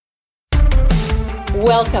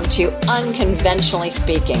Welcome to Unconventionally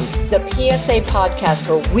Speaking, the PSA podcast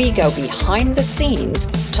where we go behind the scenes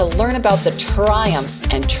to learn about the triumphs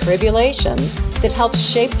and tribulations that help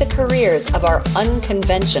shape the careers of our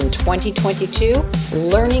Unconvention 2022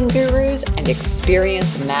 learning gurus and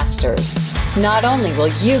experience masters. Not only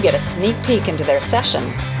will you get a sneak peek into their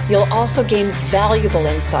session, you'll also gain valuable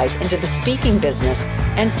insight into the speaking business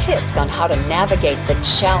and tips on how to navigate the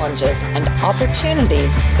challenges and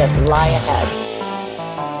opportunities that lie ahead.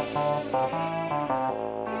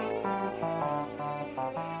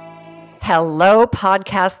 Hello,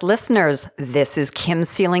 podcast listeners. This is Kim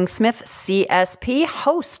Seeling Smith, CSP,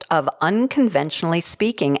 host of Unconventionally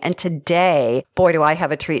Speaking. And today, boy, do I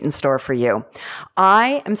have a treat in store for you.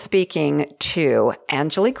 I am speaking to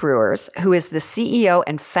Angelique Rewers, who is the CEO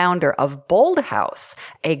and founder of BoldHaus,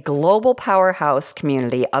 a global powerhouse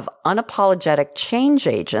community of unapologetic change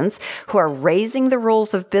agents who are raising the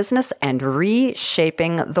rules of business and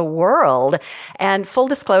reshaping the world. And full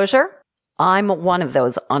disclosure, I'm one of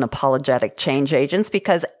those unapologetic change agents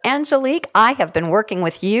because, Angelique, I have been working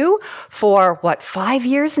with you for, 5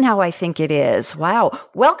 years now, I think it is. Wow.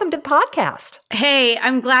 Welcome to the podcast. Hey,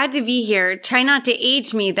 I'm glad to be here. Try not to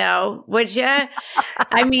age me, though, would you?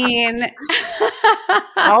 I mean...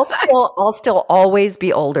 I'll still always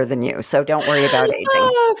be older than you, so don't worry about aging.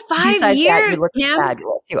 Oh, 5 Besides years, that, you look Kim.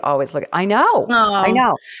 fabulous. You always look... I know.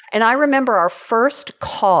 And I remember our first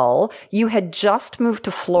call, you had just moved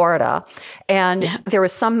to Florida, and there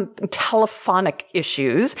was some telephonic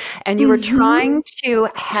issues, and you were trying to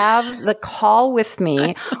have the call with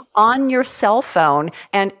me on your cell phone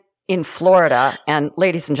and in Florida. And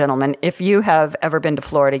ladies and gentlemen, if you have ever been to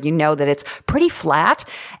Florida, you know that it's pretty flat.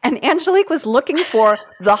 And Angelique was looking for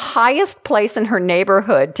the highest place in her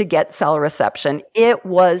neighborhood to get cell reception. It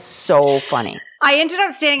was so funny. I ended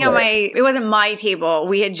up staying on it wasn't my table.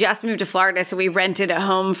 We had just moved to Florida, so we rented a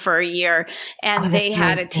home for a year, and they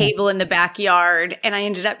had a table in the backyard, and I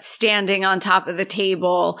ended up standing on top of the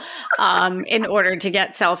table in order to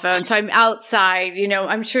get cell phone. So I'm outside,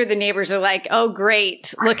 I'm sure the neighbors are like, oh,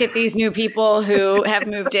 great. Look at these new people who have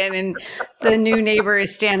moved in, and the new neighbor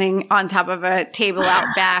is standing on top of a table out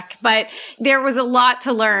back. But there was a lot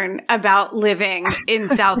to learn about living in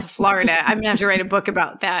South Florida. I'm going to have to write a book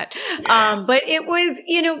about that. But it was,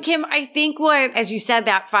 Kim, I think as you said,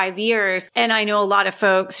 that 5 years, and I know a lot of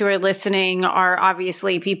folks who are listening are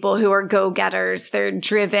obviously people who are go-getters. They're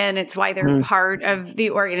driven. It's why they're part of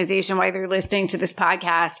the organization, why they're listening to this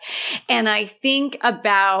podcast. And I think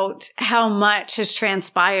about how much has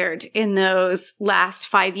transpired in those last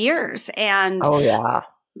 5 years and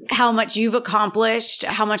how much you've accomplished,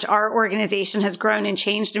 how much our organization has grown and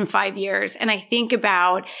changed in 5 years. And I think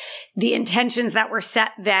about the intentions that were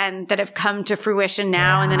set then that have come to fruition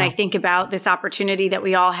now. Yeah. And then I think about this opportunity that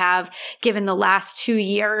we all have given the last 2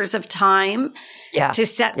 years of time to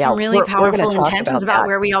set some really powerful intentions about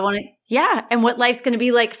where we all want to. Yeah. And what life's going to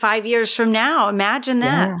be like 5 years from now. Imagine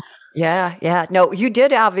that. Yeah. No, you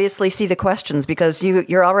did obviously see the questions because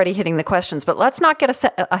you're already hitting the questions, but let's not get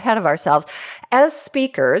ahead of ourselves. As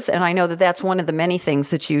speakers, and I know that that's one of the many things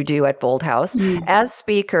that you do at BoldHaus, as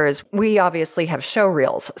speakers, we obviously have show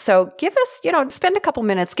reels. So give us, spend a couple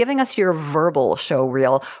minutes giving us your verbal show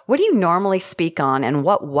reel. What do you normally speak on and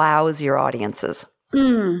what wows your audiences?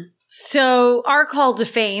 So our call to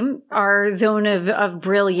fame, our zone of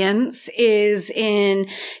brilliance is in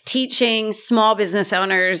teaching small business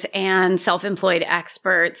owners and self-employed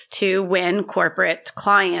experts to win corporate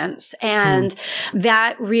clients. And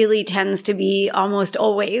that really tends to be almost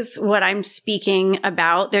always what I'm speaking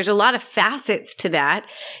about. There's a lot of facets to that.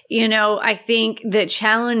 I think the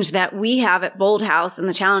challenge that we have at BoldHaus and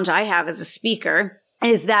the challenge I have as a speaker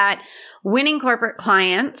is that winning corporate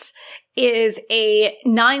clients is a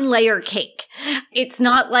 9-layer cake. It's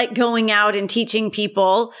not like going out and teaching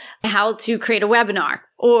people how to create a webinar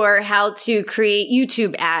or how to create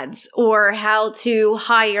YouTube ads or how to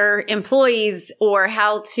hire employees or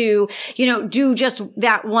how to, do just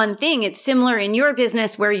that one thing. It's similar in your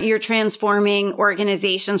business where you're transforming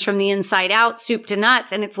organizations from the inside out, soup to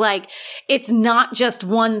nuts. And it's like, it's not just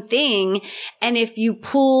one thing. And if you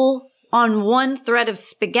pull on one thread of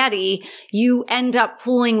spaghetti, you end up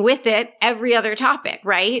pulling with it every other topic,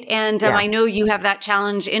 right? And I know you have that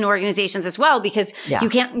challenge in organizations as well, because you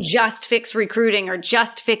can't just fix recruiting or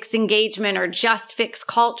just fix engagement or just fix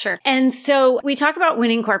culture. And so we talk about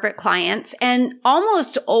winning corporate clients, and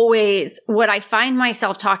almost always what I find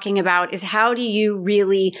myself talking about is how do you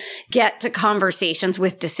really get to conversations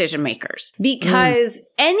with decision makers? Because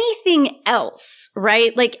anything else,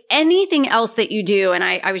 right? Like anything else that you do, and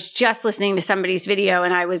I was just just listening to somebody's video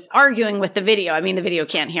and I was arguing with the video. I mean, the video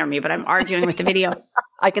can't hear me, but I'm arguing with the video.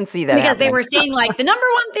 I can see that. Because they were saying like the number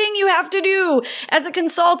one thing you have to do as a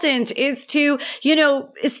consultant is to,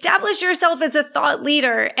 establish yourself as a thought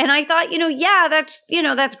leader. And I thought, yeah,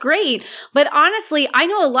 that's great. But honestly, I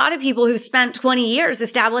know a lot of people who've spent 20 years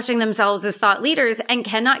establishing themselves as thought leaders and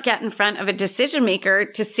cannot get in front of a decision maker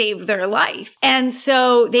to save their life. And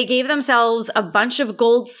so they gave themselves a bunch of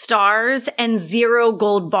gold stars and 0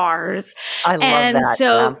 gold bars. I love that.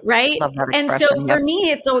 So, right. Love that and expression. so for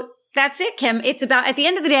me, that's it, Kim. It's about, at the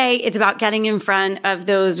end of the day, it's about getting in front of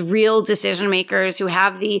those real decision makers who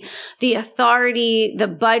have the authority, the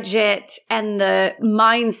budget, and the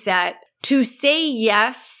mindset to say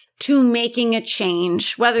yes to making a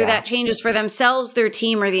change, whether that change is for themselves, their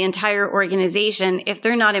team, or the entire organization. If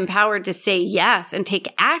they're not empowered to say yes and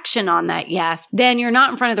take action on that yes, then you're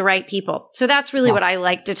not in front of the right people. So that's really what I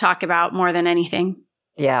like to talk about more than anything.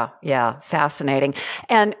 Yeah. Fascinating.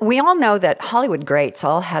 And we all know that Hollywood greats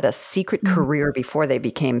all had a secret career before they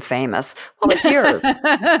became famous. Well, it's yours.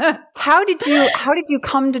 How did you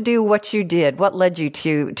come to do what you did? What led you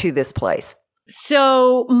to this place?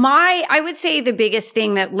 So I would say the biggest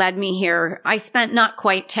thing that led me here, I spent not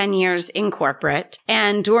quite 10 years in corporate.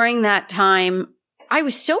 And during that time, I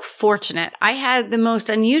was so fortunate. I had the most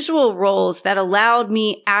unusual roles that allowed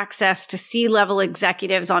me access to C-level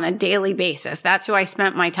executives on a daily basis. That's who I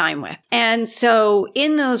spent my time with. And so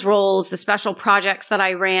in those roles, the special projects that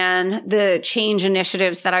I ran, the change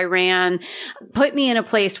initiatives that I ran, put me in a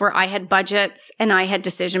place where I had budgets and I had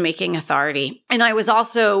decision-making authority. And I was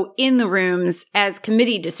also in the rooms as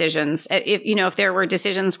committee decisions. If there were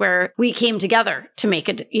decisions where we came together to make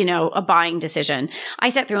a buying decision, I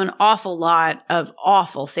sat through an awful lot of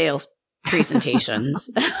awful sales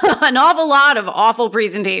presentations, an awful lot of awful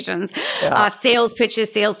presentations, sales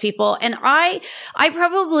pitches, salespeople. And I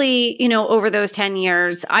probably, over those 10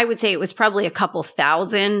 years, I would say it was probably a couple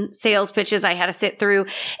thousand sales pitches I had to sit through.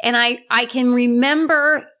 And I can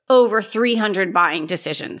remember over 300 buying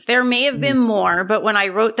decisions. There may have been more, but when I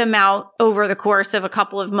wrote them out over the course of a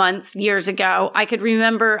couple of months, years ago, I could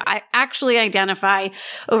remember, I actually identify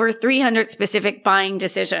over 300 specific buying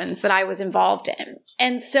decisions that I was involved in.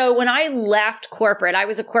 And so when I left corporate, I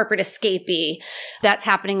was a corporate escapee. That's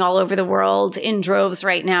happening all over the world in droves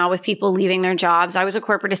right now with people leaving their jobs. I was a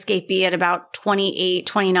corporate escapee at about 28,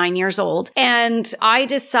 29 years old. And I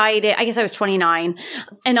decided, I guess I was 29,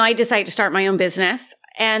 and I decided to start my own business.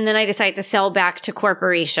 And then I decided to sell back to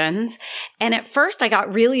corporations. And at first I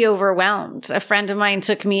got really overwhelmed. A friend of mine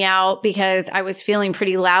took me out because I was feeling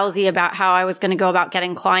pretty lousy about how I was going to go about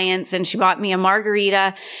getting clients. And she bought me a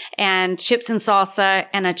margarita and chips and salsa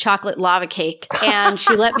and a chocolate lava cake. And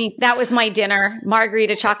she let me, that was my dinner,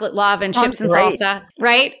 margarita, chocolate lava, and chips and salsa.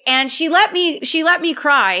 Right. And she let me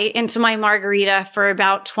cry into my margarita for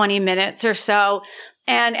about 20 minutes or so.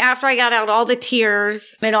 And after I got out all the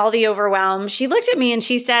tears and all the overwhelm, she looked at me and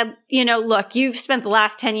she said, look, you've spent the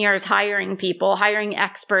last 10 years hiring people, hiring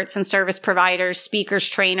experts and service providers, speakers,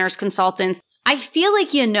 trainers, consultants. I feel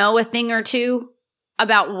like you know a thing or two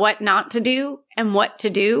about what not to do and what to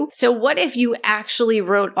do. So what if you actually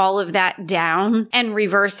wrote all of that down and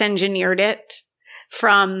reverse engineered it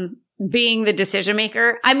from being the decision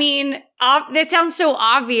maker? I mean, that sounds so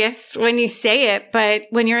obvious when you say it, but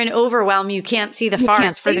when you're in overwhelm, you can't see the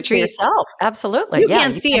forest for the trees. Yourself. Absolutely. You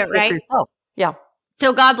can't see it, right? Yeah.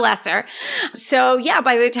 So God bless her. So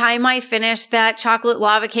by the time I finished that chocolate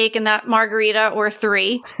lava cake and that margarita or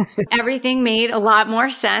 3, everything made a lot more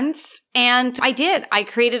sense. And I did. I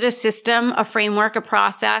created a system, a framework, a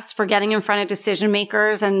process for getting in front of decision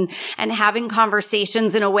makers and having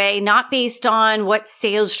conversations in a way not based on what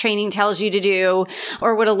sales training tells you to do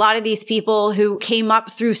or what a lot of these people who came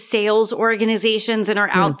up through sales organizations and are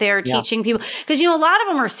out there teaching people. Because, a lot of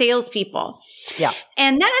them are salespeople. Yeah.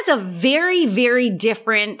 And that is a very, very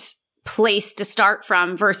different place to start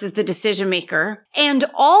from versus the decision maker. And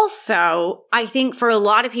also, I think for a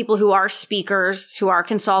lot of people who are speakers, who are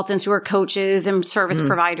consultants, who are coaches and service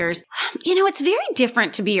providers, it's very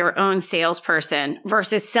different to be your own salesperson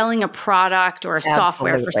versus selling a product or a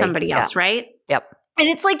software for somebody else, right? Yep. And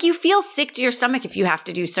it's like you feel sick to your stomach if you have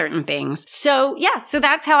to do certain things. So so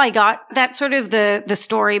that's how I got that sort of the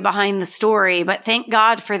story behind the story. But thank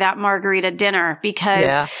God for that margarita dinner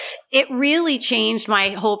because it really changed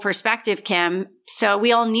my whole perspective, Kim. So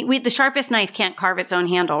we all need, the sharpest knife can't carve its own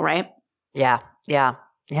handle, right? Yeah.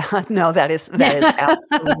 No, that is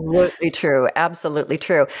absolutely true. Absolutely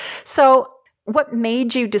true. So what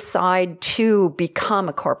made you decide to become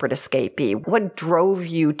a corporate escapee? What drove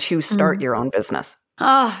you to start your own business?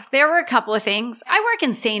 Oh, there were a couple of things. I work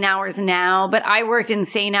insane hours now, but I worked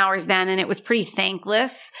insane hours then, and it was pretty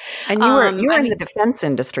thankless. And you were in the defense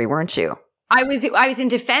industry, weren't you? I was in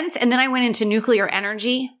defense, and then I went into nuclear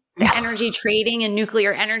energy, energy trading and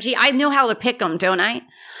nuclear energy. I know how to pick them, don't I?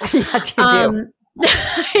 Yeah, you do.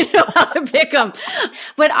 I know how to pick them.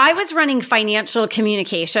 But I was running financial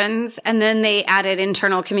communications, and then they added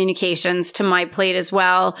internal communications to my plate as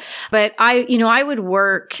well. But I would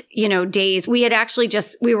work, days. We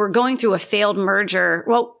were going through a failed merger.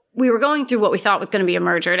 Well, we were going through what we thought was going to be a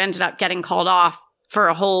merger. It ended up getting called off for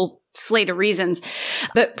a whole slate of reasons.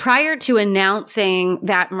 But prior to announcing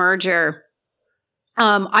that merger,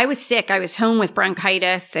 I was sick. I was home with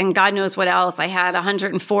bronchitis and God knows what else. I had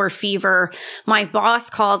 104 fever. My boss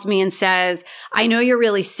calls me and says, I know you're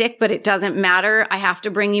really sick, but it doesn't matter. I have to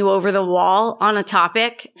bring you over the wall on a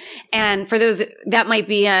topic. And for those, that might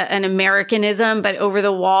be an Americanism, but over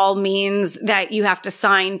the wall means that you have to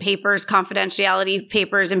sign papers, confidentiality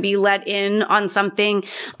papers, and be let in on something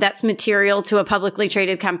that's material to a publicly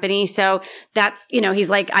traded company. So that's, he's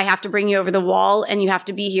like, I have to bring you over the wall and you have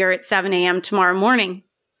to be here at 7 a.m. tomorrow morning.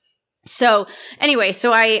 So anyway,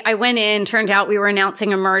 I went in, turned out we were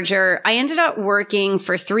announcing a merger. I ended up working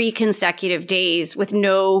for 3 consecutive days with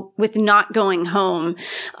not going home.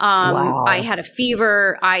 Wow. I had a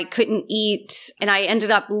fever. I couldn't eat, and I ended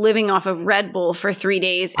up living off of Red Bull for 3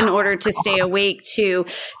 days in order to stay awake to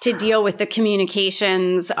deal with the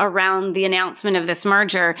communications around the announcement of this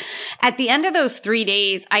merger. At the end of those 3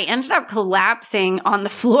 days, I ended up collapsing on the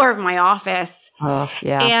floor of my office. Oh,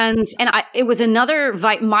 yeah. And it was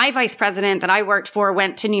my vice president that I worked for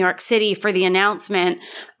went to New York City for the announcement.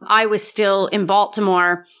 I was still in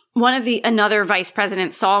Baltimore. Another vice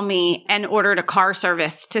president saw me and ordered a car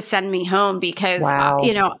service to send me home because, wow.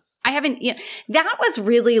 I haven't, that was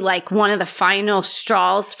really like one of the final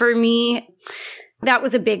straws for me. That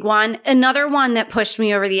was a big one. Another one that pushed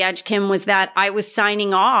me over the edge, Kim, was that I was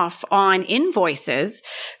signing off on invoices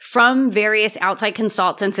from various outside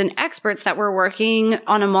consultants and experts that were working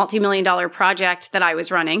on a multi-million-dollar project that I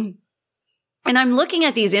was running. And I'm looking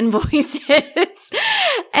at these invoices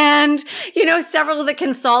and, several of the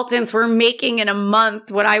consultants were making in a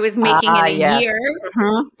month what I was making in a year.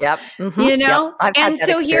 Mm-hmm. Yep. Mm-hmm. Yep. I've had that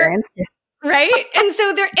experience. Right? And so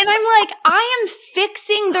and I'm like, I am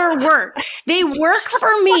fixing their work. They work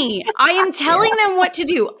for me. I am telling them what to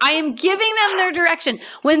do. I am giving them their direction.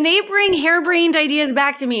 When they bring harebrained ideas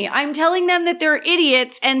back to me, I'm telling them that they're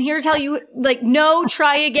idiots and here's how you no,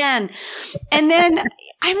 try again. And then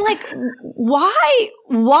I'm like,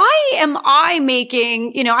 why am I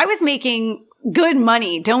making, I was making good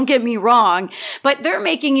money. Don't get me wrong, but they're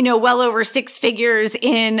making, well over 6 figures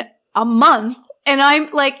in a month. And I'm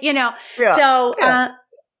like, that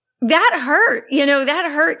hurt,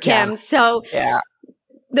 that hurt, Kim. Yeah. So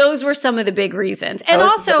those were some of the big reasons. And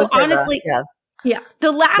also, honestly,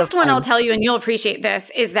 the last one I'll tell you, and you'll appreciate this,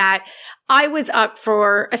 is that I was up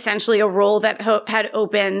for essentially a role that had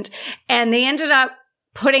opened, and they ended up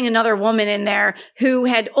putting another woman in there who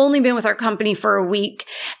had only been with our company for a week.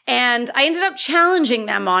 And I ended up challenging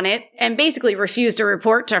them on it and basically refused to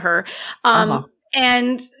report to her.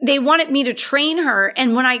 And they wanted me to train her.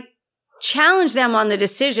 And when I challenged them on the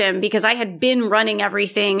decision, because I had been running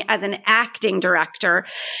everything as an acting director,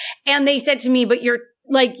 and they said to me, but you're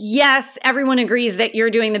like, yes, everyone agrees that you're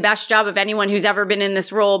doing the best job of anyone who's ever been in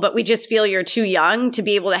this role, but we just feel you're too young to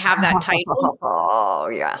be able to have that title. Oh,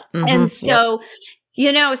 yeah. Mm-hmm. And so...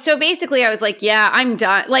 so basically I was like, yeah, I'm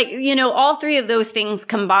done. Like, all 3 of those things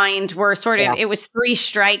combined were sort of, it was 3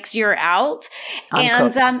 strikes, you're out.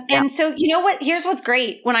 And so, here's what's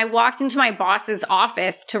great. When I walked into my boss's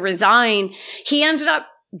office to resign, he ended up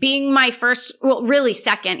being my first, really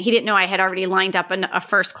second. He didn't know I had already lined up a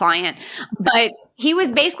first client, but he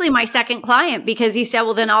was basically my second client because he said,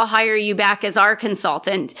 well, then I'll hire you back as our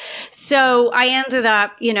consultant. So I ended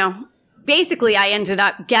up, I ended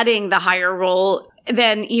up getting the higher role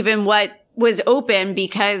than even what was open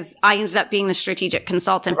because I ended up being the strategic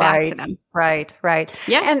consultant back to them. Right.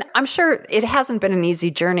 Yeah. And I'm sure it hasn't been an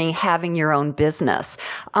easy journey having your own business.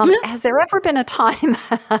 Has there ever been a time,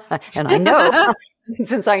 and I know,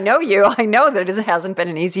 since I know you, I know that it hasn't been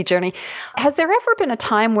an easy journey. Has there ever been a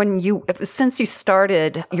time when since you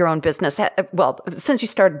started your own business, since you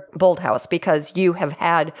started BoldHaus, because you have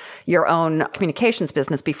had your own communications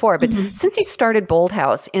business before, but since you started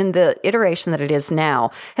BoldHaus in the iteration that it is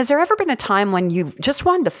now, has there ever been a time when you just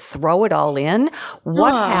wanted to throw it all in?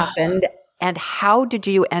 What happened? And how did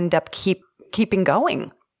you end up keeping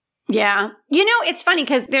going? Yeah. It's funny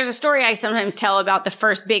because there's a story I sometimes tell about the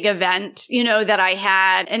first big event, that I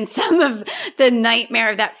had, and some of the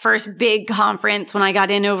nightmare of that first big conference when I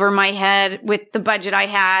got in over my head with the budget I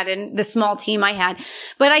had and the small team I had.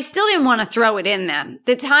 But I still didn't want to throw it in then.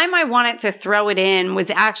 The time I wanted to throw it in was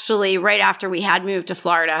actually right after we had moved to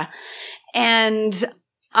Florida. And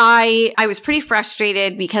I was pretty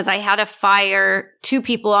frustrated because I had to fire 2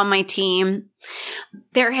 people on my team.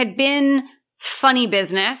 There had been funny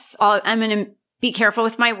business. I'm going to be careful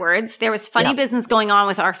with my words. There was funny business going on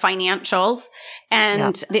with our financials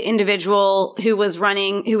and the individual who was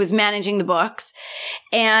managing the books,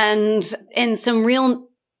 and some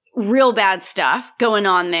real bad stuff going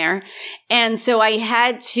on there. And so I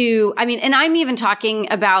had to, and I'm even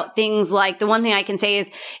talking about things like, the one thing I can say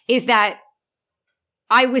is that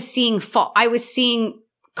I was seeing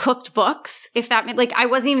cooked books, if that meant, like, I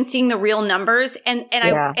wasn't even seeing the real numbers, and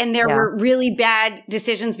there were really bad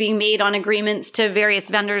decisions being made on agreements to various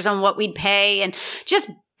vendors on what we'd pay, and just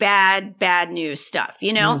bad news stuff,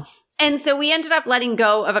 And so we ended up letting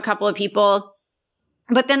go of a couple of people,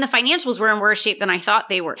 but then the financials were in worse shape than I thought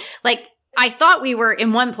they were. Like, I thought we were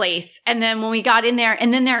in one place, and then when we got in there,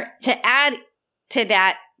 and then to add to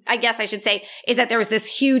that, I guess I should say, is that there was this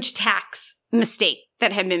huge tax mistake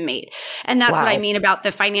that had been made. And that's what I mean about the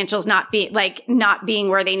financials not being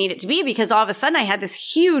where they need it to be, because all of a sudden I had this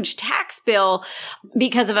huge tax bill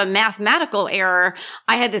because of a mathematical error.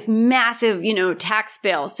 I had this massive, tax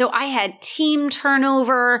bill. So I had team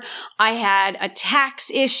turnover. I had a tax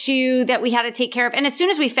issue that we had to take care of. And as soon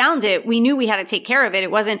as we found it, we knew we had to take care of it. It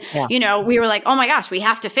wasn't, we were like, oh my gosh, we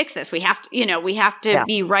have to fix this. We have to,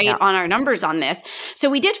 be right on our numbers on this. So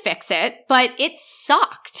we did fix it, but it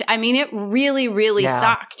sucked. It really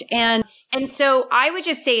sucked. And so I would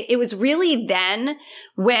just say it was really then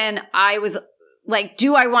when I was like,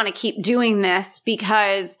 do I want to keep doing this?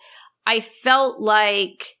 Because I felt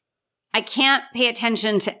like I can't pay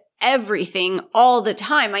attention to everything all the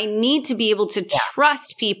time. I need to be able to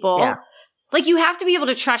trust people. Yeah. Like, you have to be able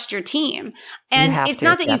to trust your team. And it's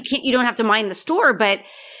not that you don't have to mind the store, but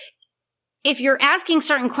if you're asking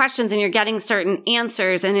certain questions and you're getting certain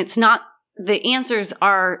answers, and it's not, the answers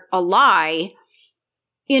are a lie,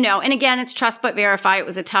 and again, it's trust but verify. It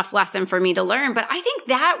was a tough lesson for me to learn, but I think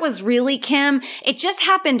that was really, Kim, it just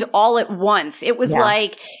happened all at once. It was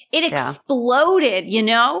like, it exploded,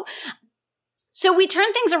 So we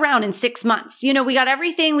turned things around in 6 months. We got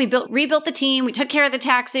everything. We rebuilt the team. We took care of the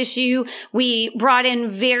tax issue. We brought in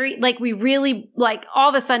all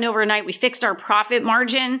of a sudden overnight, we fixed our profit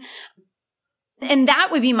margin. And that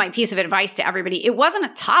would be my piece of advice to everybody. It wasn't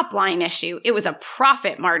a top line issue. It was a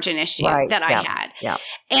profit margin issue that I had. Yeah.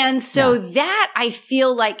 And so that, I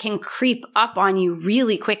feel like, can creep up on you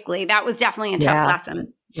really quickly. That was definitely a tough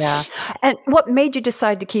lesson. Yeah. And what made you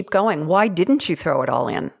decide to keep going? Why didn't you throw it all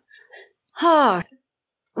in? Why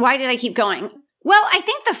did I keep going? Well, I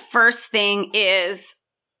think the first thing is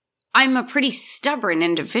I'm a pretty stubborn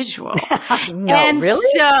individual. Really?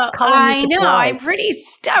 So I know I'm pretty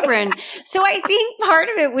stubborn. So I think part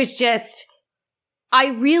of it was just,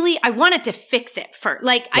 I wanted to fix it first.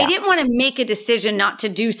 Like, I didn't want to make a decision not to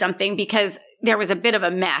do something because there was a bit of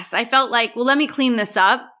a mess. I felt like, well, let me clean this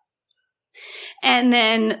up. And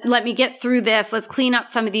then let me get through this. Let's clean up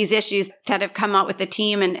some of these issues that have come up with the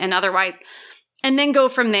team and otherwise, and then go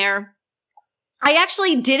from there. I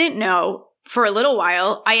actually didn't know for a little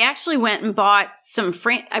while. I actually went and bought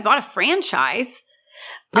I bought a franchise.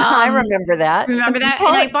 I remember that. Remember that?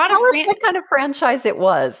 And I bought what kind of franchise it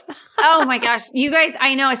was. Oh my gosh. You guys,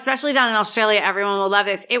 I know, especially down in Australia, everyone will love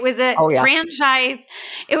this. It was a franchise.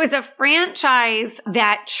 It was a franchise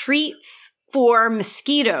that treats for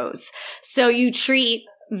mosquitoes. So you treat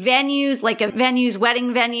venues,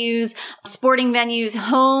 wedding venues, sporting venues,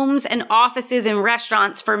 homes and offices and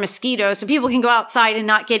restaurants for mosquitoes, so people can go outside and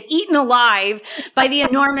not get eaten alive by the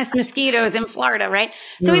enormous mosquitoes in Florida, right?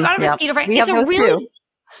 So we bought a mosquito franchise. It's a really, and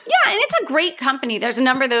it's a great company. There's a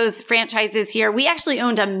number of those franchises here. We actually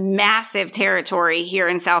owned a massive territory here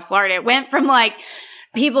in South Florida. It went from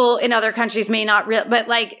people in other countries may not but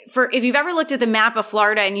if you've ever looked at the map of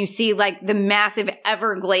Florida and you see the massive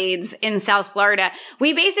Everglades in South Florida,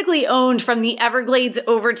 we basically owned from the Everglades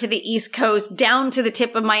over to the East Coast, down to the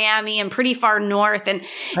tip of Miami and pretty far north. And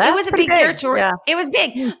it was a big territory. Yeah. It was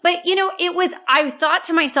big. But I thought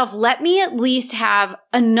to myself, let me at least have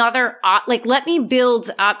another, let me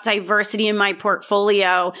build up diversity in my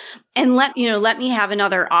portfolio and let me have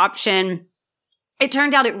another option. It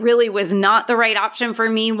turned out it really was not the right option for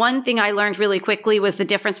me. One thing I learned really quickly was the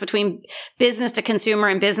difference between business to consumer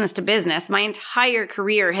and business to business. My entire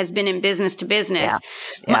career has been in business to business.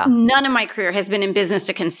 Yeah. None of my career has been in business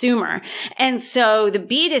to consumer. And so the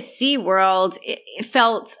B2C world, it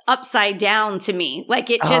felt upside down to me.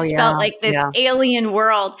 Like it just felt like this alien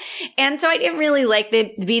world. And so I didn't really like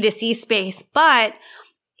the B2C space, but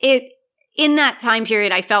in that time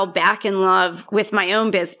period, I fell back in love with my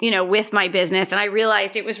own business, with my business. And I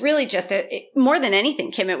realized it was really just more than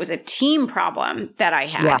anything, Kim, it was a team problem that I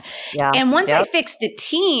had. Yeah. And once I fixed the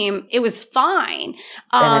team, it was fine.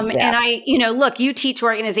 And I, look, you teach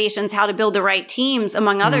organizations how to build the right teams,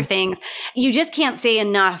 among other things. You just can't say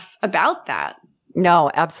enough about that.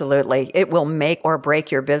 No, absolutely. It will make or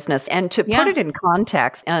break your business. And to put it in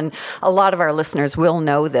context, and a lot of our listeners will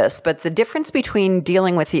know this, but the difference between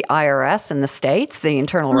dealing with the IRS in the States, the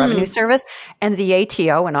Internal Revenue Service, and the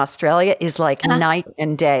ATO in Australia is like night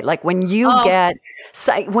and day. Like when you get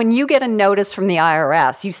a notice from the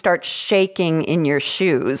IRS, you start shaking in your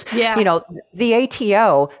shoes. Yeah. The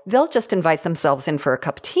ATO, they'll just invite themselves in for a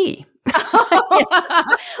cup of tea.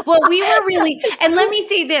 Well, we were really, and let me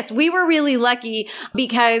say this, we were really lucky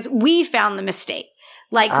because we found the mistake.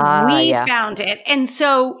 Found it. And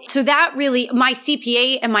so that really, my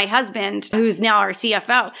CPA and my husband, who's now our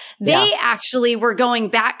CFO, they actually were going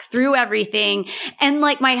back through everything. And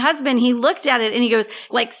like my husband, he looked at it and he goes,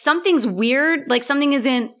 like, something's weird. Like something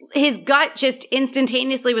isn't, his gut just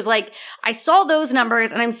instantaneously was like, I saw those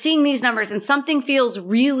numbers and I'm seeing these numbers and something feels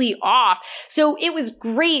really off. So it was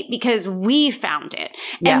great because we found it.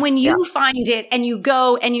 And when you find it and you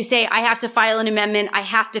go and you say, I have to file an amendment, I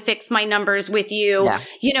have to fix my numbers with you,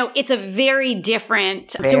 it's a very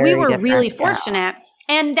different. So we were really fortunate.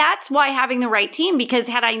 And that's why having the right team, because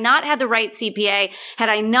had I not had the right CPA, had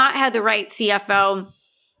I not had the right CFO,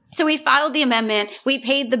 so we filed the amendment, we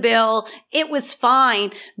paid the bill, it was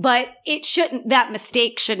fine, but that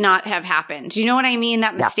mistake should not have happened. Do you know what I mean?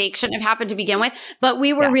 That mistake shouldn't have happened to begin with, but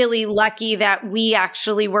we were really lucky that we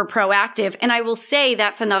actually were proactive. And I will say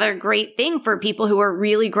that's another great thing for people who are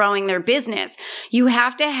really growing their business. You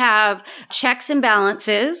have to have checks and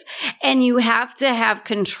balances, and you have to have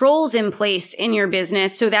controls in place in your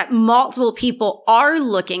business so that multiple people are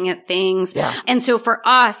looking at things. Yeah. And so for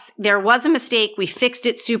us, there was a mistake. We fixed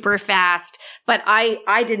it super fast, but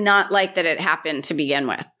I did not like that it happened to begin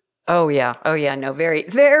with. Oh yeah. No, very,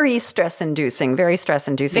 very stress inducing.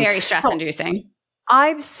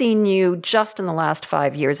 I've seen you just in the last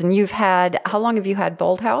 5 years, and how long have you had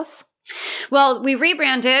BoldHaus? Well, we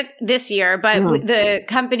rebranded this year, but the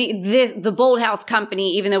company, the BoldHaus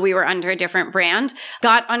company, even though we were under a different brand,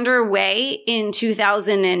 got underway in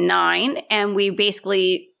 2009, and we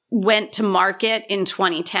basically went to market in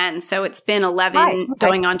 2010. So it's been 11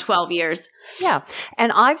 going on 12 years. Yeah.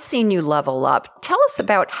 And I've seen you level up. Tell us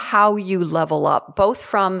about how you level up, both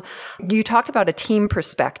from, you talked about a team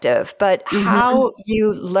perspective, but how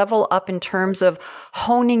you level up in terms of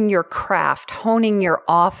honing your craft, honing your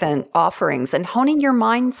offerings, and honing your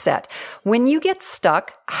mindset. When you get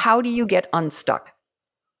stuck, how do you get unstuck?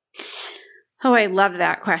 Oh, I love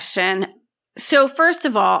that question. So first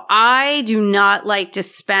of all, I do not like to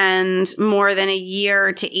spend more than a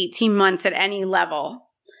year to 18 months at any level.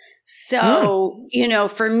 So,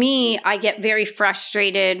 for me, I get very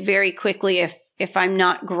frustrated very quickly if I'm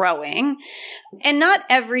not growing. And not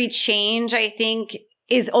every change, I think,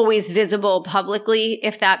 is always visible publicly,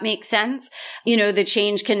 if that makes sense. The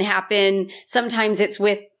change can happen. Sometimes it's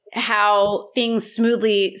with how things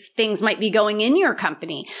might be going in your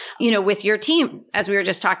company, with your team, as we were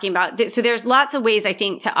just talking about. So there's lots of ways, I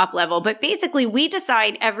think, to up level, but basically we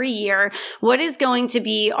decide every year what is going to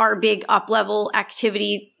be our big up level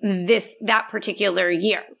activity that particular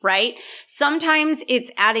year, right? Sometimes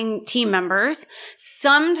it's adding team members.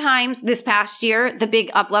 Sometimes this past year, the big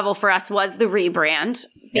up level for us was the rebrand,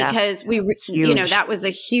 because that was a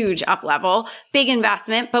huge up level, big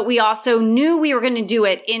investment, but we also knew we were going to do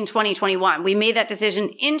it in 2021. We made that decision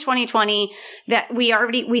in 2020 that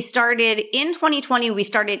we started in 2020, we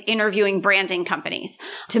started interviewing branding companies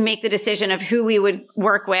to make the decision of who we would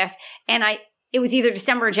work with. And it was either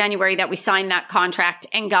December or January that we signed that contract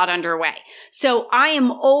and got underway. So I am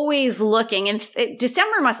always looking, and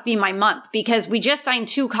December must be my month because we just signed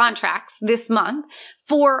 2 contracts this month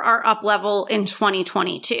for our up level in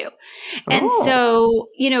 2022. And so,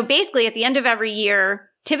 basically at the end of every year,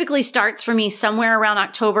 typically starts for me somewhere around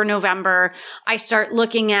October, November. I start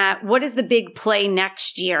looking at what is the big play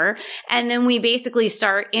next year. And then we basically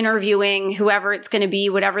start interviewing whoever it's going to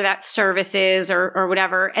be, whatever that service is or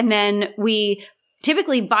whatever. And then we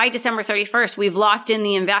typically by December 31st, we've locked in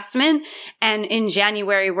the investment. And in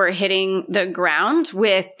January, we're hitting the ground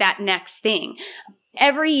with that next thing.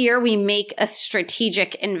 Every year we make a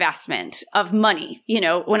strategic investment of money.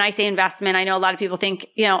 When I say investment, I know a lot of people think,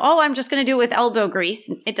 oh, I'm just going to do it with elbow grease.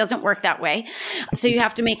 It doesn't work that way. So you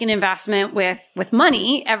have to make an investment with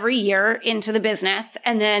money every year into the business.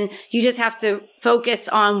 And then you just have to focus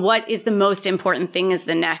on what is the most important thing as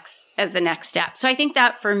the next step. So I think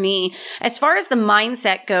that for me, as far as the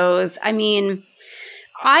mindset goes,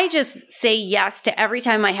 I just say yes to every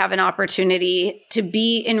time I have an opportunity to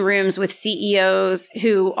be in rooms with CEOs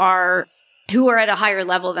who are at a higher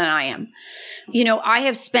level than I am. I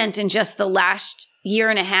have spent in just the last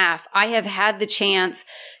year and a half, I have had the chance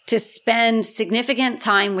to spend significant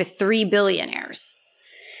time with 3 billionaires.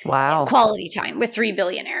 Wow. Quality time with 3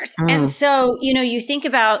 billionaires. And so, you think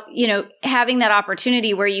about, having that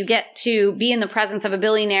opportunity where you get to be in the presence of a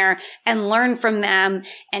billionaire and learn from them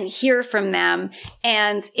and hear from them.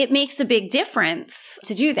 And it makes a big difference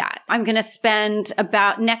to do that. I'm going to spend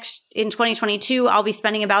in 2022, I'll be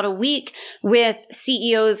spending about a week with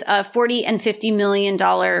CEOs of $40 and $50 million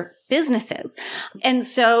businesses. And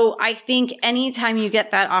so I think anytime you get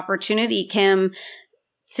that opportunity, Kim,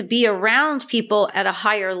 to be around people at a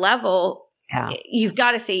higher level, you've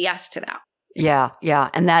got to say yes to that. Yeah.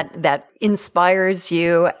 And that inspires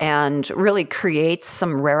you and really creates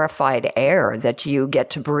some rarefied air that you get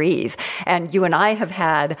to breathe. And you and I have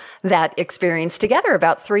had that experience together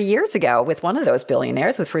about 3 years ago with one of those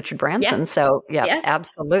billionaires, with Richard Branson. Yes. So Yes.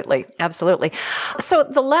 Absolutely. So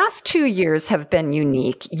the last 2 years have been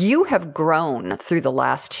unique. You have grown through the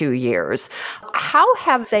last 2 years. How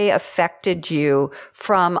have they affected you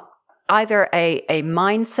from either a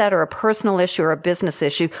mindset or a personal issue or a business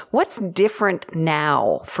issue? What's different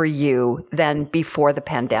now for you than before the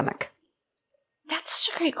pandemic? That's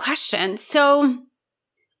such a great question. So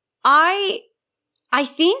I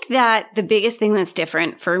think that the biggest thing that's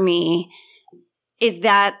different for me is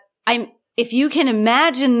that if you can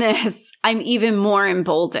imagine this, I'm even more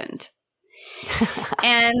emboldened.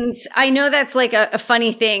 And I know that's like a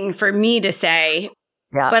funny thing for me to say,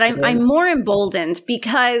 but I'm more emboldened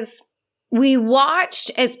because we watched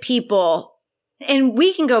as people, and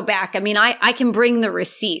we can go back. I can bring the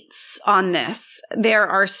receipts on this. There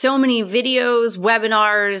are so many videos,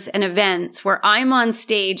 webinars, and events where I'm on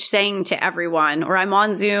stage saying to everyone, or I'm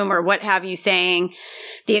on Zoom or what have you, saying,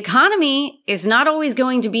 the economy is not always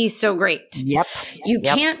going to be so great. Yep. You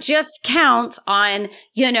can't just count on,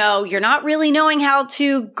 you're not really knowing how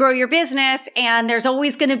to grow your business. And there's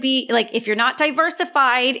always going to be, if you're not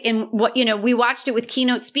diversified in what, we watched it with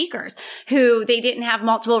keynote speakers who they didn't have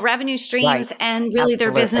multiple revenue streams. Right. And really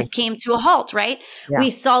their business came to a halt, right? Yeah. We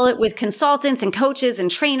saw it with consultants and coaches and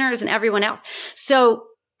trainers and everyone else. So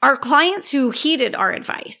our clients who heeded our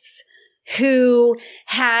advice, who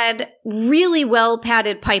had really well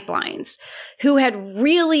padded pipelines, who had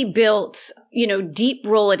really built, deep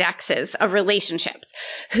Rolodexes of relationships,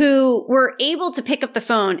 who were able to pick up the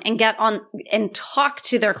phone and get on and talk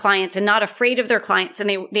to their clients and not afraid of their clients. And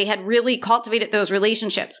they had really cultivated those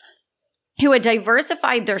relationships, who had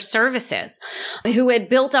diversified their services, who had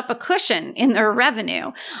built up a cushion in their revenue,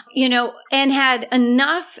 and had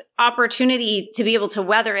enough opportunity to be able to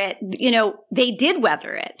weather it. They did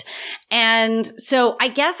weather it. And so I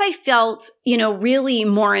guess I felt, really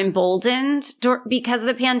more emboldened because of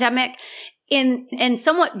the pandemic and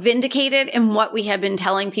somewhat vindicated in what we had been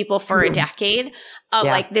telling people for a decade of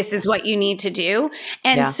this is what you need to do.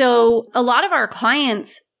 And so a lot of our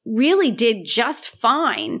clients really did just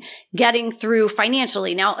fine getting through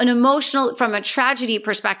financially. Now, from a tragedy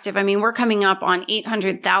perspective, we're coming up on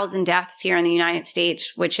 800,000 deaths here in the United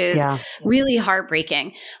States, which is really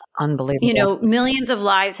heartbreaking. Unbelievable. Millions of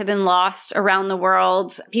lives have been lost around the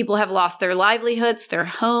world. People have lost their livelihoods, their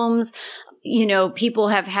homes. People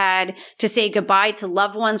have had to say goodbye to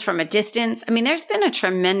loved ones from a distance. There's been a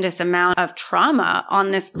tremendous amount of trauma on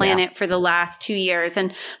this planet for the last 2 years.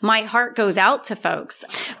 And my heart goes out to folks.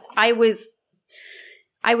 I was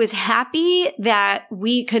happy that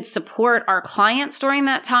we could support our clients during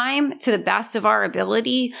that time to the best of our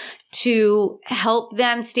ability to help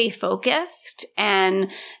them stay focused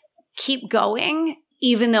and keep going,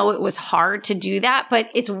 even though it was hard to do that. But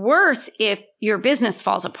it's worse if your business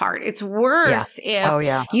falls apart. It's worse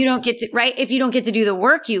if you don't get to, if you don't get to do the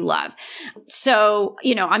work you love. So,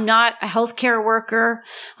 I'm not a healthcare worker.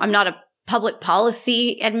 I'm not a public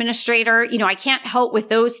policy administrator. I can't help with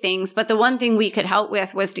those things, but the one thing we could help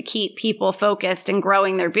with was to keep people focused and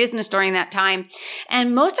growing their business during that time.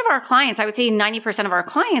 And most of our clients, I would say 90% of our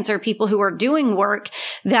clients, are people who are doing work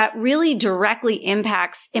that really directly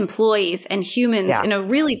impacts employees and humans in a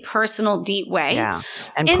really personal, deep way. Yeah.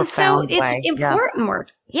 And so it's important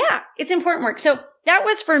work. Yeah, it's important work. So that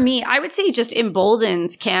was, for me, I would say, just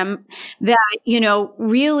emboldened, Kim, that,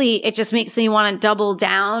 really it just makes me want to double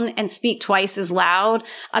down and speak twice as loud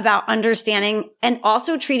about understanding and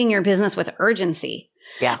also treating your business with urgency.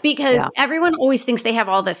 Yeah. Because everyone always thinks they have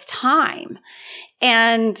all this time.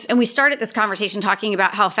 And we started this conversation talking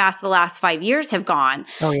about how fast the last 5 years have gone.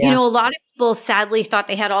 Oh, yeah. A lot of people sadly thought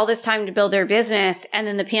they had all this time to build their business. And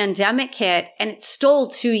then the pandemic hit and it stole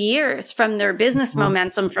 2 years from their business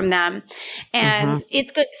momentum from them. And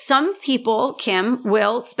it's good. Some people, Kim,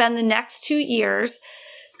 will spend the next 2 years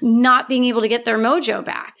not being able to get their mojo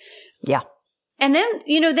back. Yeah. And then,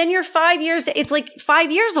 then your 5 years, it's like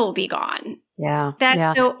 5 years will be gone. Yeah.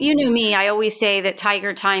 So you knew me. I always say that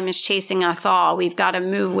tiger time is chasing us all. We've got to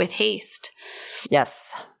move with haste.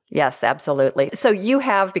 Yes. Yes, absolutely. So you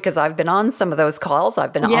have, because I've been on some of those calls,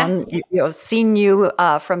 I've been on, seen you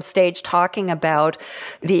from stage talking about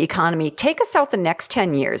the economy. Take us out the next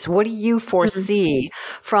 10 years. What do you foresee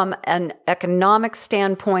from an economic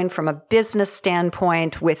standpoint, from a business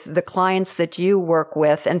standpoint, with the clients that you work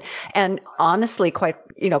with? And honestly, quite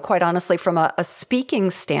honestly, from a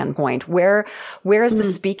speaking standpoint, where is the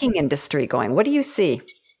speaking industry going? What do you see?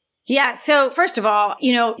 Yeah. So first of all,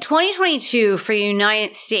 2022 for the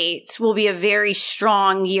United States will be a very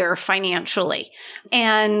strong year financially,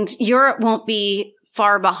 and Europe won't be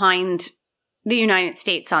far behind the United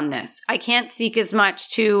States on this. I can't speak as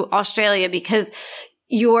much to Australia because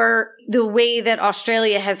the way that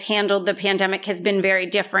Australia has handled the pandemic has been very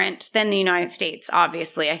different than the United States,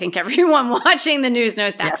 obviously. I think everyone watching the news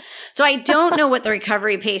knows that. Yes. So I don't know what the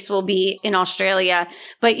recovery pace will be in Australia,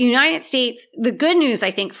 but United States, the good news,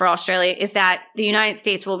 I think, for Australia is that the United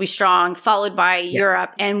States will be strong, followed by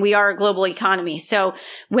Europe, and we are a global economy. So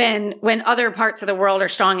when other parts of the world are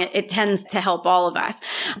strong, it tends to help all of us.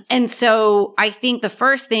 And so I think the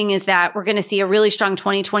first thing is that we're going to see a really strong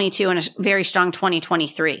 2022 and a very strong 2023.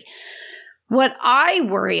 What I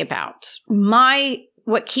worry about,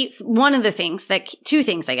 two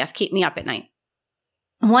things, I guess, keep me up at night.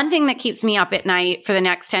 One thing that keeps me up at night for the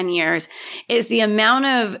next 10 years is the amount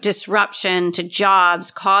of disruption to jobs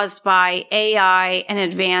caused by AI and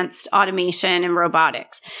advanced automation and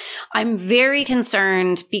robotics. I'm very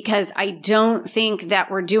concerned because I don't think that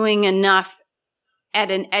we're doing enough at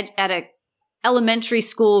a elementary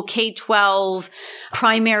school, K-12,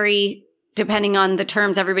 primary, depending on the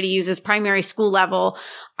terms everybody uses, primary school level.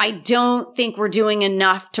 I don't think we're doing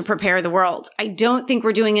enough to prepare the world. I don't think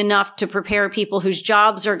we're doing enough to prepare people whose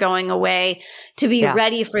jobs are going away to be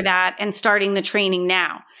ready for that and starting the training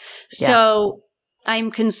now. Yeah. So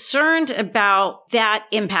I'm concerned about that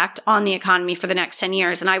impact on the economy for the next 10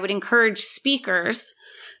 years. And I would encourage speakers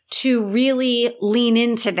to really lean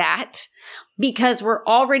into that because we're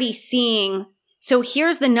already seeing. So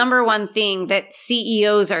here's the number one thing that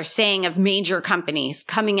CEOs are saying of major companies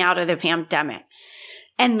coming out of the pandemic.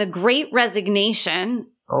 And the Great Resignation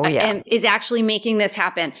is actually making this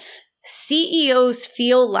happen. CEOs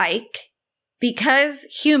feel like because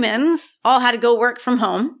humans all had to go work from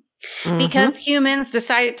home, because humans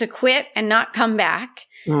decided to quit and not come back,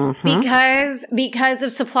 because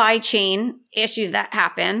of supply chain issues that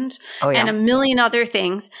happened and a million other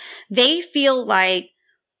things, they feel like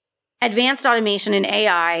advanced automation and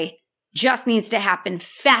AI just needs to happen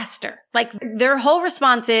faster. Like their whole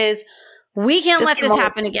response is, we can't let this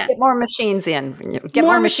happen again. Get more machines in. Get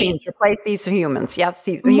more machines. Replace these humans. Yes,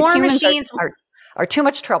 these humans are too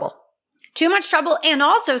much trouble. Too much trouble. And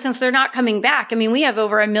also, since they're not coming back, I mean, we have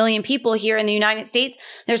over 1 million people here in the United States.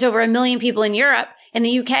 There's over 1 million people in Europe and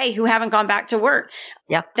the UK who haven't gone back to work.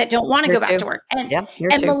 Yeah. That don't want to go back to work. And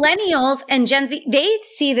millennials and Gen Z, they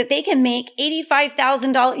see that they can make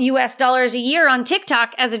 $85,000 US dollars a year on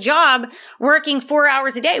TikTok as a job working 4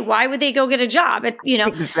 hours a day. Why would they go get a job?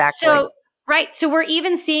 Exactly. So we're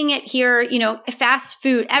even seeing it here, fast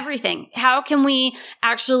food, everything. How can we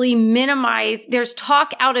actually minimize? There's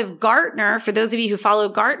talk out of Gartner, for those of you who follow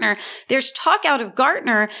Gartner, there's talk out of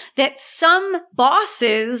Gartner that some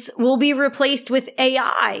bosses will be replaced with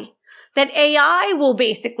AI, that AI will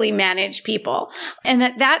basically manage people, and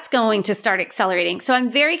that's going to start accelerating. So I'm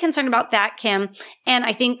very concerned about that, Kim. And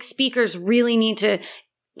I think speakers really need to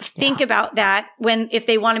think about that if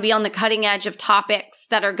they want to be on the cutting edge of topics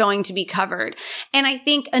that are going to be covered. And I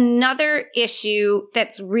think another issue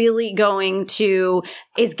that's really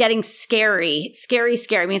is getting scary.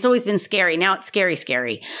 I mean, it's always been scary. Now it's scary,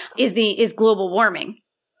 is global warming.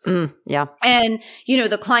 Yeah. And,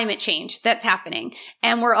 the climate change that's happening.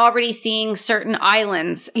 And we're already seeing certain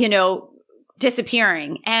islands,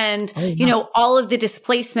 disappearing and, all of the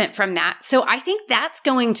displacement from that. So I think that's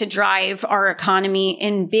going to drive our economy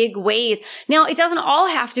in big ways. Now, it doesn't all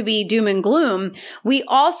have to be doom and gloom. We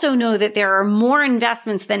also know that there are more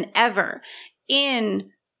investments than ever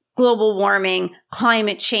in global warming,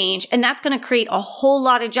 climate change, and that's going to create a whole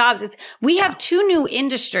lot of jobs. We have two new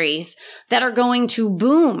industries that are going to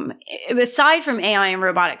boom. Aside from AI and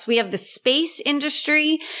robotics, we have the space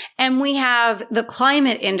industry and we have the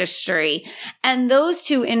climate industry. And those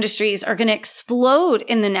two industries are going to explode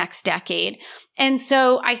in the next decade. And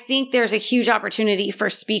so I think there's a huge opportunity for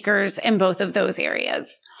speakers in both of those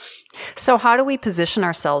areas. So how do we position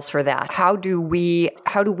ourselves for that? How do we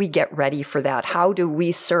get ready for that? How do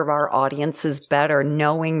we serve our audiences better,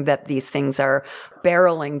 knowing that these things are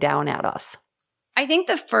barreling down at us? I think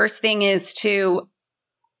the first thing is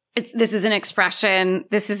this is an expression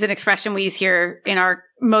we use here in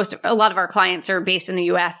a lot of our clients are based in the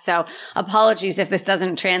US. So apologies if this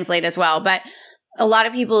doesn't translate as well, but a lot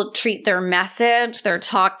of people treat their message, their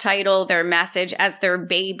talk title, their message as their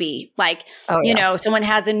baby. Like, someone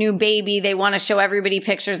has a new baby, they want to show everybody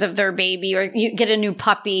pictures of their baby, or you get a new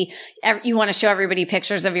puppy, you want to show everybody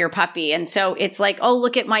pictures of your puppy. And so it's like, oh,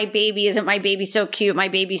 look at my baby. Isn't my baby so cute? My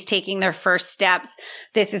baby's taking their first steps.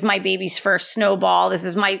 This is my baby's first snowball. This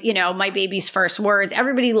is my baby's first words.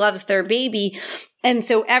 Everybody loves their baby. And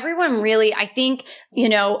so everyone really, I think,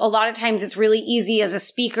 a lot of times it's really easy as a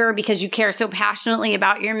speaker because you care so passionately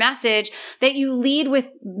about your message that you lead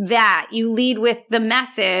with that. You lead with the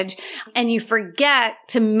message and you forget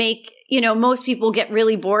to make, most people get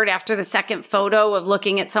really bored after the second photo of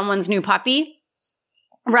looking at someone's new puppy.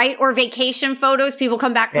 Right? Or vacation photos. People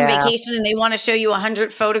come back from vacation and they want to show you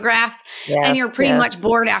 100 photographs and you're pretty much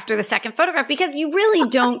bored after the second photograph because you really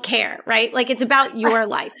don't care, right? Like it's about your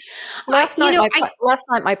life. Last night,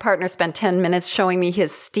 my partner spent 10 minutes showing me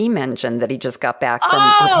his steam engine that he just got back from.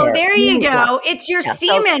 Oh, there you go. It's your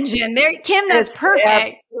steam engine. There, Kim, that's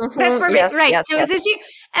perfect. That's perfect. Yes, right. Yes, so is this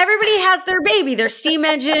everybody has their baby, their steam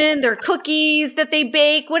engine, their cookies that they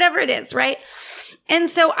bake, whatever it is, right? And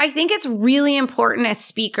so I think it's really important as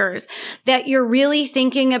speakers that you're really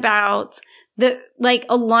thinking about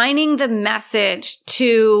aligning the message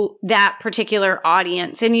to that particular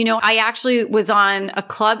audience. And, I actually was on a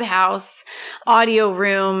Clubhouse audio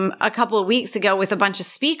room a couple of weeks ago with a bunch of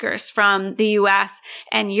speakers from the US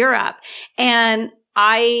and Europe. And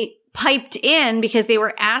I piped in because they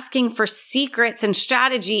were asking for secrets and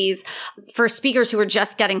strategies for speakers who were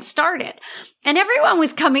just getting started. And everyone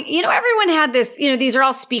was coming, everyone had this, these are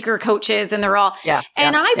all speaker coaches and they're all,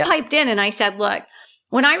 I piped in and I said, look,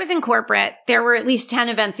 when I was in corporate, there were at least 10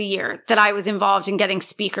 events a year that I was involved in getting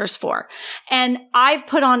speakers for. And I've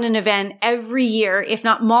put on an event every year, if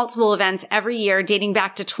not multiple events every year, dating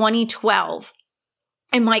back to 2012.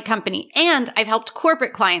 In my company. And I've helped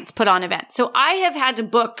corporate clients put on events. So I have had to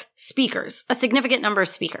book speakers, a significant number of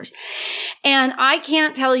speakers. And I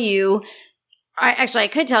can't tell you, I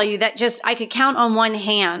could tell you that I could count on one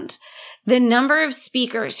hand the number of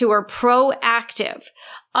speakers who are proactive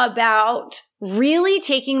about really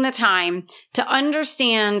taking the time to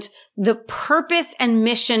understand the purpose and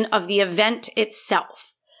mission of the event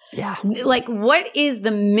itself. Yeah. Like, what is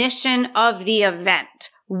the mission of the event?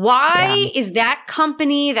 Why is that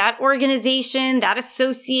company, that organization, that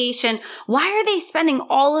association, why are they spending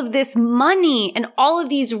all of this money and all of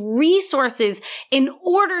these resources in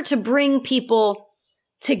order to bring people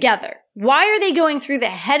together? Why are they going through the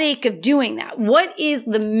headache of doing that? What is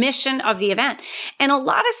the mission of the event? And a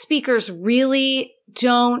lot of speakers really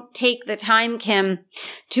don't take the time, Kim,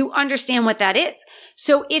 to understand what that is.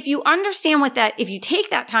 So if you take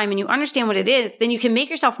that time and you understand what it is, then you can make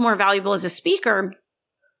yourself more valuable as a speaker.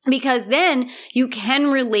 Because then you can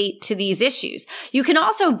relate to these issues. You can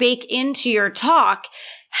also bake into your talk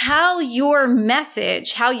how your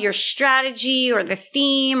message, how your strategy or the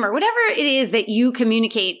theme or whatever it is that you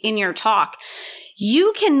communicate in your talk,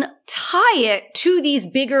 you can tie it to these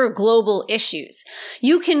bigger global issues.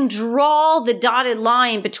 You can draw the dotted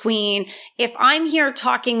line between if I'm here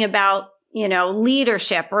talking about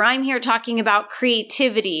leadership, or I'm here talking about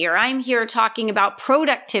creativity, or I'm here talking about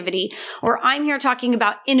productivity, or I'm here talking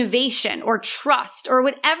about innovation or trust, or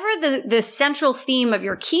whatever the central theme of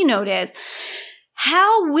your keynote is,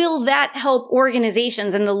 how will that help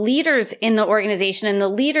organizations and the leaders in the organization and the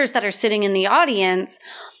leaders that are sitting in the audience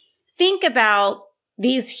think about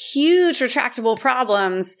these huge retractable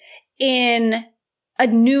problems in a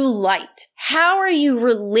new light? How are you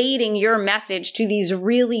relating your message to these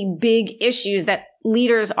really big issues that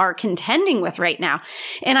leaders are contending with right now?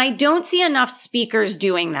 And I don't see enough speakers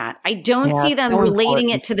doing that. I don't see them relating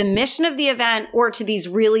it to the mission of the event or to these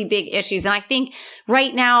really big issues. And I think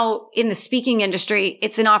right now in the speaking industry,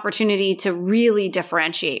 it's an opportunity to really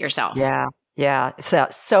differentiate yourself. Yeah. Yeah,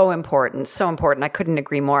 so important, so important. I couldn't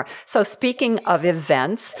agree more. So speaking of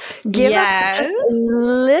events, give us just a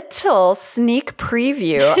little sneak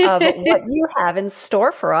preview of what you have in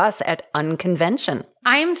store for us at Unconvention.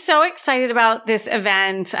 I'm so excited about this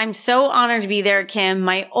event. I'm so honored to be there, Kim.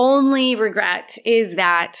 My only regret is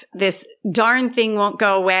that this darn thing won't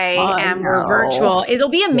go away and we're virtual. It'll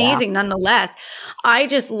be amazing nonetheless. I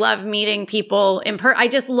just love meeting people in person. I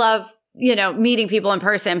just love meeting people in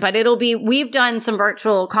person, but we've done some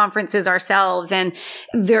virtual conferences ourselves and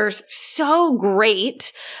they're so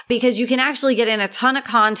great because you can actually get in a ton of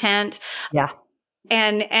content. Yeah.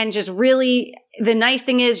 And just really, the nice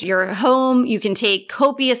thing is you're home, you can take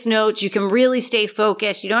copious notes, you can really stay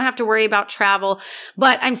focused. You don't have to worry about travel,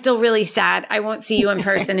 but I'm still really sad I won't see you in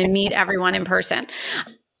person and meet everyone in person.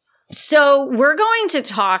 So we're going to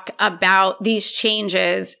talk about these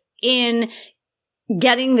changes in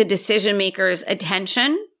getting the decision maker's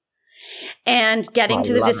attention and getting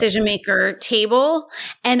to the decision maker table,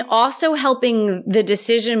 and also helping the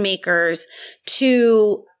decision makers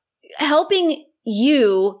to helping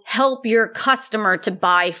you help your customer to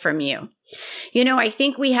buy from you. I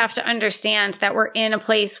think we have to understand that we're in a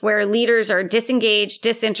place where leaders are disengaged,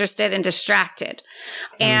 disinterested, and distracted.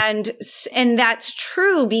 And that's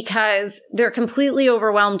true because they're completely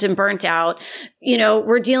overwhelmed and burnt out.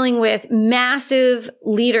 We're dealing with massive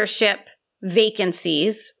leadership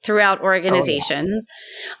vacancies throughout organizations,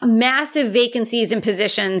 massive vacancies in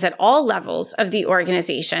positions at all levels of the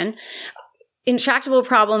organization, intractable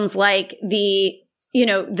problems like the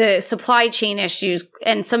supply chain issues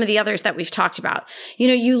and some of the others that we've talked about.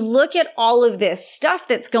 You look at all of this stuff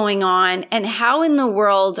that's going on and how in the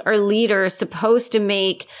world are leaders supposed to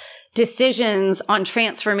make decisions on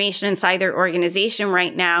transformation inside their organization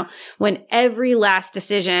right now when every last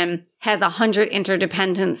decision has 100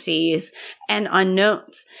 interdependencies and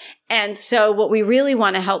unknowns. And so what we really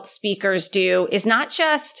want to help speakers do is not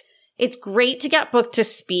just, it's great to get booked to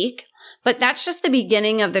speak, but that's just the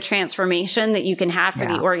beginning of the transformation that you can have for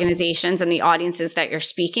the organizations and the audiences that you're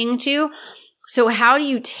speaking to. So how do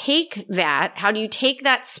you take that? How do you take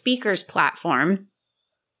that speaker's platform,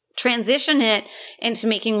 transition it into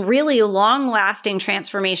making really long-lasting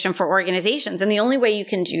transformation for organizations? And the only way you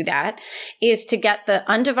can do that is to get the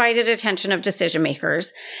undivided attention of decision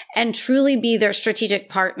makers and truly be their strategic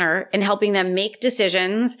partner in helping them make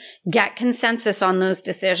decisions, get consensus on those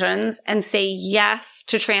decisions, and say yes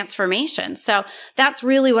to transformation. So that's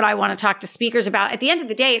really what I want to talk to speakers about. At the end of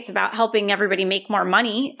the day, it's about helping everybody make more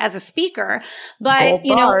money as a speaker. But,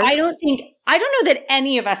 I don't know that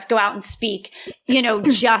any of us go out and speak,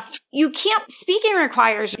 speaking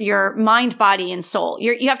requires your mind, body, and soul.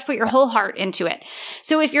 You have to put your whole heart into it.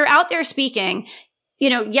 So if you're out there speaking,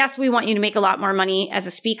 yes, we want you to make a lot more money as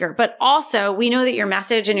a speaker, but also we know that your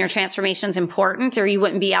message and your transformation is important or you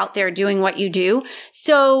wouldn't be out there doing what you do.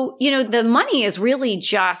 So, the money is really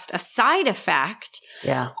just a side effect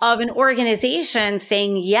of an organization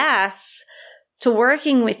saying yes to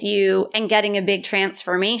working with you and getting a big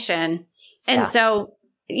transformation. And so,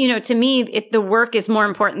 to me, the work is more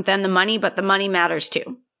important than the money, but the money matters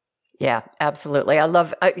too. Yeah, absolutely. I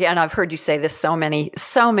love, and I've heard you say this so many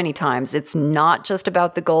times. It's not just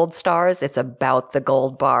about the gold stars. It's about the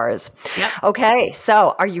gold bars. Yep. Okay.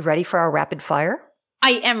 So are you ready for our rapid fire?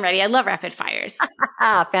 I am ready. I love rapid fires.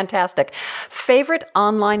 Fantastic. Favorite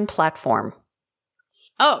online platform?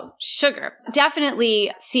 Oh, sugar.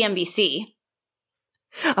 Definitely CNBC.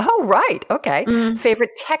 Oh, right. Okay. Mm-hmm.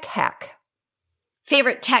 Favorite tech hack?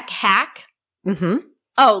 Favorite tech hack? Mm-hmm.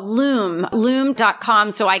 Oh,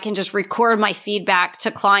 loom.com. So I can just record my feedback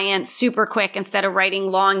to clients super quick instead of writing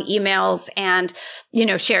long emails and,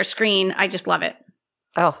 share screen. I just love it.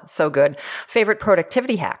 Oh, so good. Favorite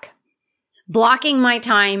productivity hack? Blocking my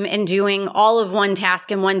time and doing all of one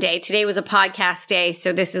task in one day. Today was a podcast day.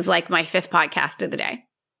 So this is like my 5th podcast of the day.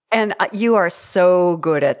 And you are so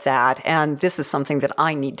good at that. And this is something that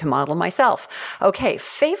I need to model myself. Okay.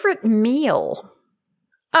 Favorite meal?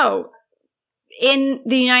 Oh, in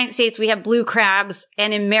the United States, we have blue crabs,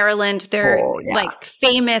 and in Maryland, they're like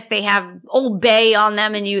famous. They have Old Bay on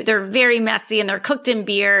them, and they're very messy, and they're cooked in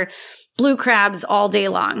beer. Blue crabs all day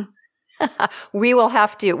long. We will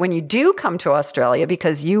have to, when you do come to Australia,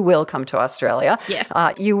 because you will come to Australia, Yes.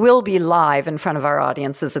 You will be live in front of our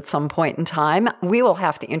audiences at some point in time. We will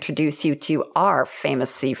have to introduce you to our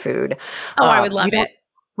famous seafood. Oh, I would love it.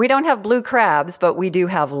 We don't have blue crabs, but we do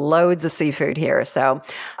have loads of seafood here. So,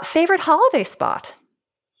 favorite holiday spot?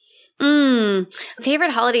 Favorite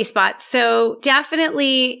holiday spot. So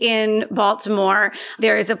definitely in Baltimore,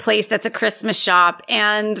 there is a place that's a Christmas shop,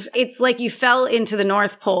 and it's like you fell into the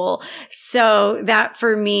North Pole. So that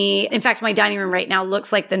for me, in fact, my dining room right now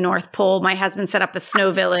looks like the North Pole. My husband set up a snow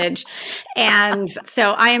village. And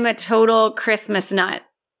so I am a total Christmas nut.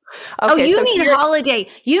 Okay, you mean holiday.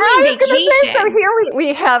 You mean vacation. So here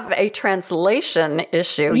we have a translation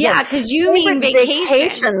issue. Yeah, because you mean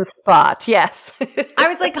vacation spot. Yes. I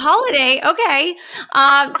was like, holiday. Okay.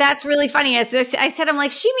 That's really funny. I said, I'm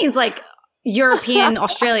like, she means like European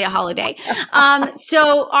Australia holiday.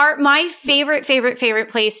 So my favorite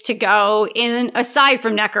place to go aside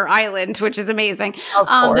from Necker Island, which is amazing. Of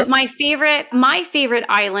course. But my favorite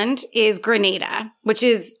island is Grenada, which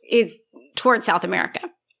is towards South America.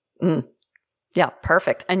 Yeah,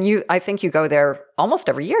 perfect. And I think you go there almost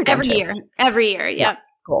every year, don't you? Every year. Yeah.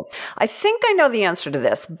 Cool. I think I know the answer to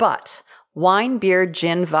this, but wine, beer,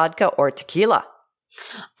 gin, vodka, or tequila?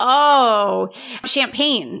 Oh,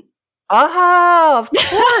 champagne. Oh, of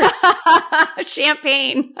course.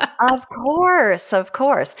 Champagne. Of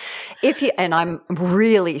course. And I'm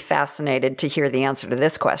really fascinated to hear the answer to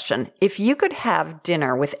this question. If you could have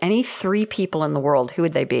dinner with any 3 people in the world, who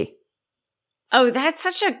would they be? Oh, that's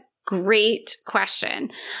such a great question.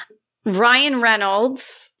 Ryan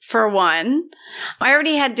Reynolds, for one. I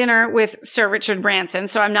already had dinner with Sir Richard Branson,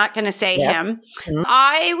 so I'm not going to say him. Mm-hmm.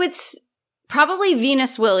 I would probably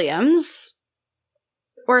Venus Williams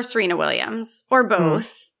or Serena Williams or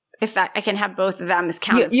both. If that, I can have both of them as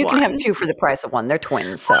count as one. You can have 2 for the price of 1. They're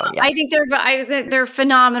twins, so yeah. I think they're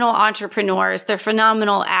phenomenal entrepreneurs. They're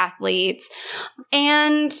phenomenal athletes.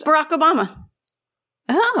 And Barack Obama.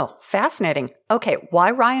 Oh, fascinating. Okay,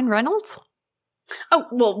 why Ryan Reynolds? Oh,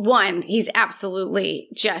 well, 1, he's absolutely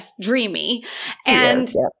just dreamy. And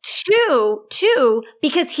yes. Two,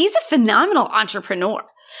 because he's a phenomenal entrepreneur.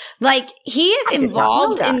 Like he is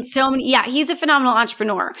involved in so many. Yeah, he's a phenomenal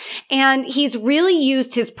entrepreneur, and he's really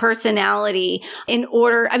used his personality in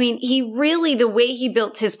order. I mean, the way he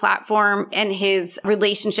built his platform and his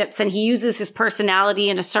relationships, and he uses his personality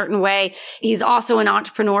in a certain way. He's also an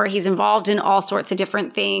entrepreneur. He's involved in all sorts of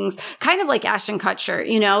different things, kind of like Ashton Kutcher.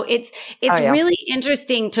 It's really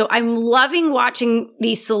interesting I'm loving watching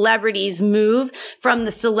these celebrities move from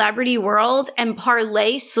the celebrity world and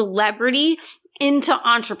parlay celebrity into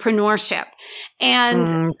entrepreneurship.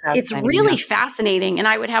 And it's really fascinating. And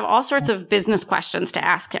I would have all sorts of business questions to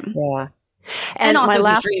ask him. Yeah. And also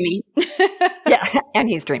he's dreamy. Yeah. And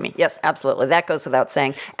he's dreamy. Yes, absolutely. That goes without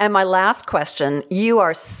saying. And my last question, you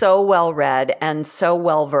are so well read and so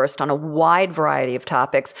well versed on a wide variety of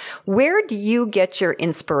topics. Where do you get your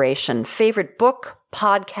inspiration? Favorite book,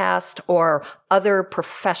 podcast, or other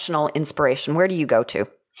professional inspiration? Where do you go to?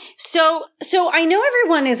 So I know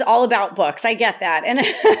everyone is all about books. I get that. And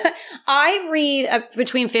I read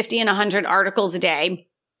between 50 and 100 articles a day.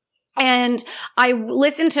 And I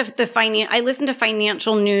listen to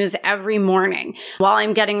financial news every morning while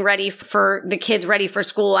I'm getting ready for the kids ready for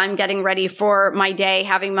school. I'm getting ready for my day,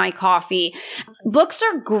 having my coffee. Books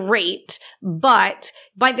are great, but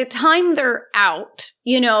by the time they're out,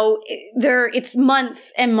 it's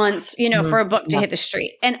months and months, for a book to hit the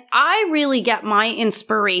street. And I really get my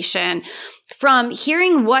inspiration from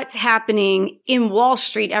hearing what's happening in Wall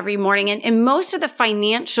Street every morning. And most of the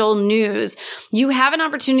financial news, you have an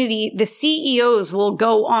opportunity. The CEOs will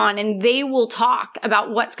go on and they will talk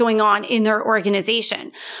about what's going on in their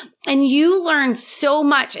organization. And you learn so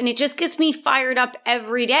much. And it just gets me fired up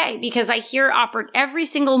every day because I hear every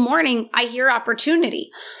single morning, I hear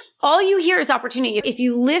opportunity. All you hear is opportunity. If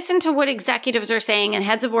you listen to what executives are saying and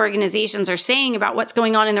heads of organizations are saying about what's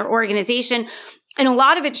going on in their organization, and a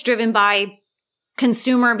lot of it's driven by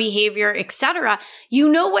consumer behavior, etc., you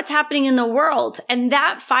know what's happening in the world. And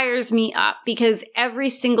that fires me up because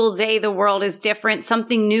every single day the world is different.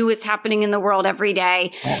 Something new is happening in the world every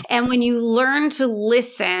day. And when you learn to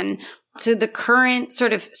listen to the current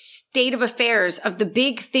sort of state of affairs of the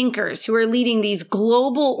big thinkers who are leading these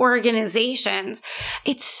global organizations,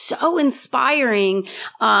 it's so inspiring.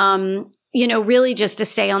 Really just to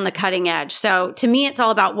stay on the cutting edge. So to me, it's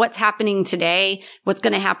all about what's happening today, what's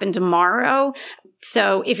going to happen tomorrow.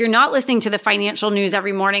 So if you're not listening to the financial news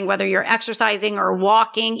every morning, whether you're exercising or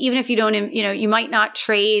walking, even if you don't, you might not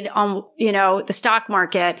trade on, the stock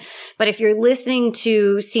market, but if you're listening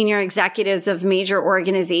to senior executives of major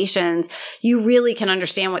organizations, you really can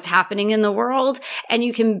understand what's happening in the world and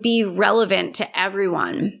you can be relevant to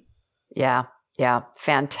everyone. Yeah.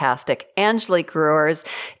 Fantastic. Angelique Rewers,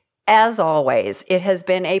 as always, it has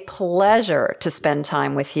been a pleasure to spend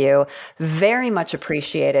time with you. Very much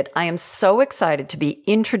appreciated. I am so excited to be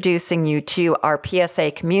introducing you to our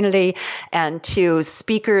PSA community and to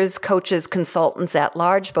speakers, coaches, consultants at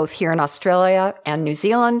large, both here in Australia and New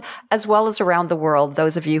Zealand, as well as around the world,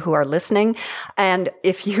 those of you who are listening. And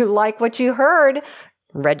if you like what you heard,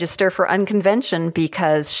 register for Unconvention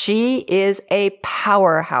because she is a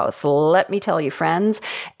powerhouse. Let me tell you, friends,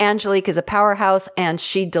 Angelique is a powerhouse and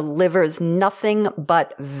she delivers nothing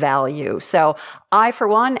but value. So I, for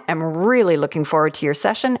one, am really looking forward to your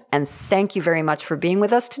session and thank you very much for being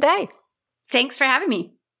with us today. Thanks for having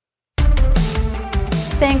me.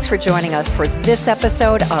 Thanks for joining us for this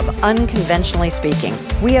episode of Unconventionally Speaking.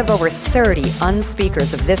 We have over 30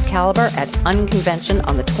 unspeakers of this caliber at Unconvention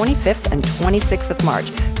on the 25th and 26th of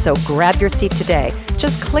March. So grab your seat today.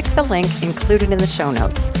 Just click the link included in the show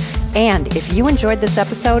notes. And if you enjoyed this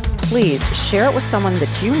episode, please share it with someone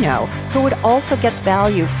that you know who would also get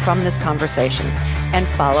value from this conversation. And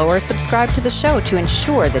follow or subscribe to the show to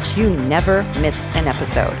ensure that you never miss an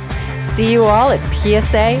episode. See you all at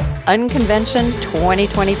PSA Unconvention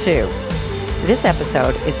 2022. This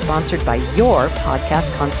episode is sponsored by your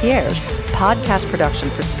Podcast Concierge, podcast production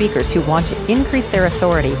for speakers who want to increase their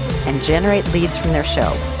authority and generate leads from their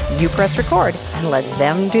show. You press record and let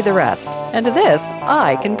them do the rest. And to this,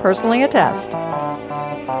 I can personally attest.